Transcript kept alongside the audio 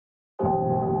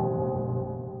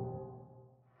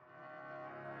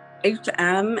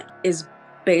HM is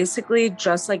basically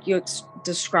just like you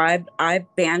described. I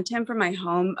banned him from my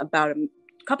home about a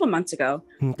couple months ago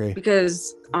Okay.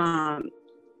 because I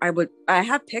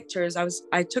have pictures.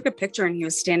 I took a picture and he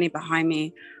was standing behind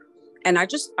me, and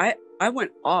I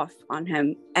went off on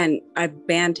him and I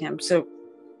banned him. So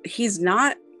he's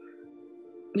not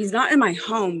he's not in my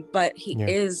home, but he Yeah.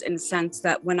 is in the sense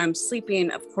that when I'm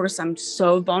sleeping, of course, I'm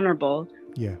so vulnerable.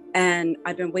 Yeah. And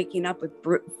I've been waking up with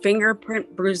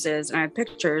fingerprint bruises, and I have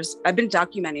pictures. I've been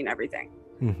documenting everything.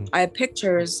 Mm-hmm. I have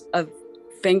pictures of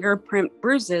fingerprint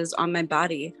bruises on my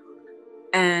body,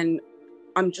 and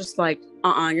I'm just like,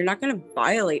 you're not going to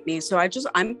violate me. So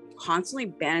I'm constantly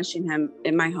banishing him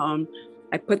in my home.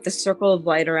 I put the circle of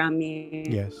light around me.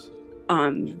 Yes.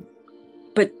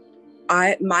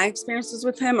 But my experiences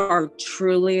with him are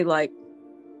truly like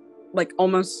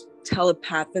almost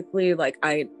telepathically, like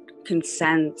I can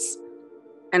sense,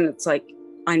 and it's like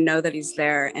I know that he's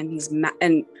there, and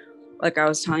and like I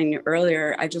was telling you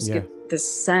earlier, I just get this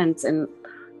sense and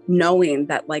knowing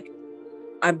that like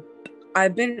I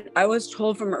was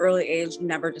told from an early age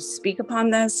never to speak upon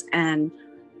this, and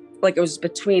like it was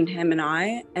between him and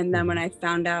I. And then when I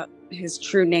found out his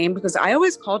true name, because I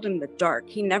always called him the Dark,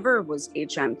 he never was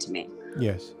HM to me.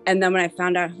 Yes. And then when I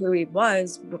found out who he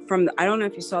was I don't know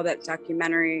if you saw that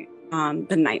documentary,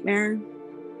 The Nightmare.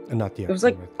 Not yet. It was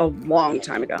like a long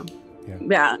time ago.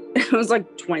 Yeah, it was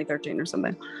like 2013 or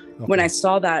something. Okay. When I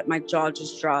saw that, my jaw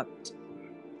just dropped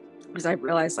because I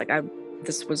realized like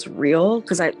this was real,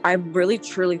 because I really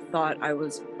truly thought I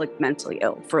was like mentally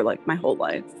ill for like my whole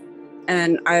life.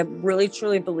 And I really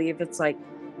truly believe it's like,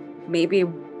 maybe,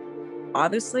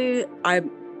 obviously,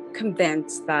 I'm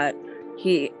convinced that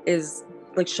he is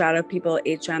like shadow people,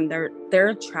 HM. They're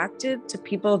attracted to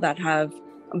people that have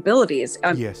abilities.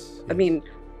 Yes. I mean,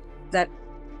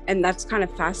 that's kind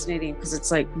of fascinating, because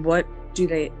it's like, what do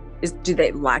they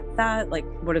lack that? Like,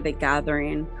 what are they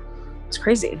gathering? It's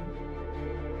crazy.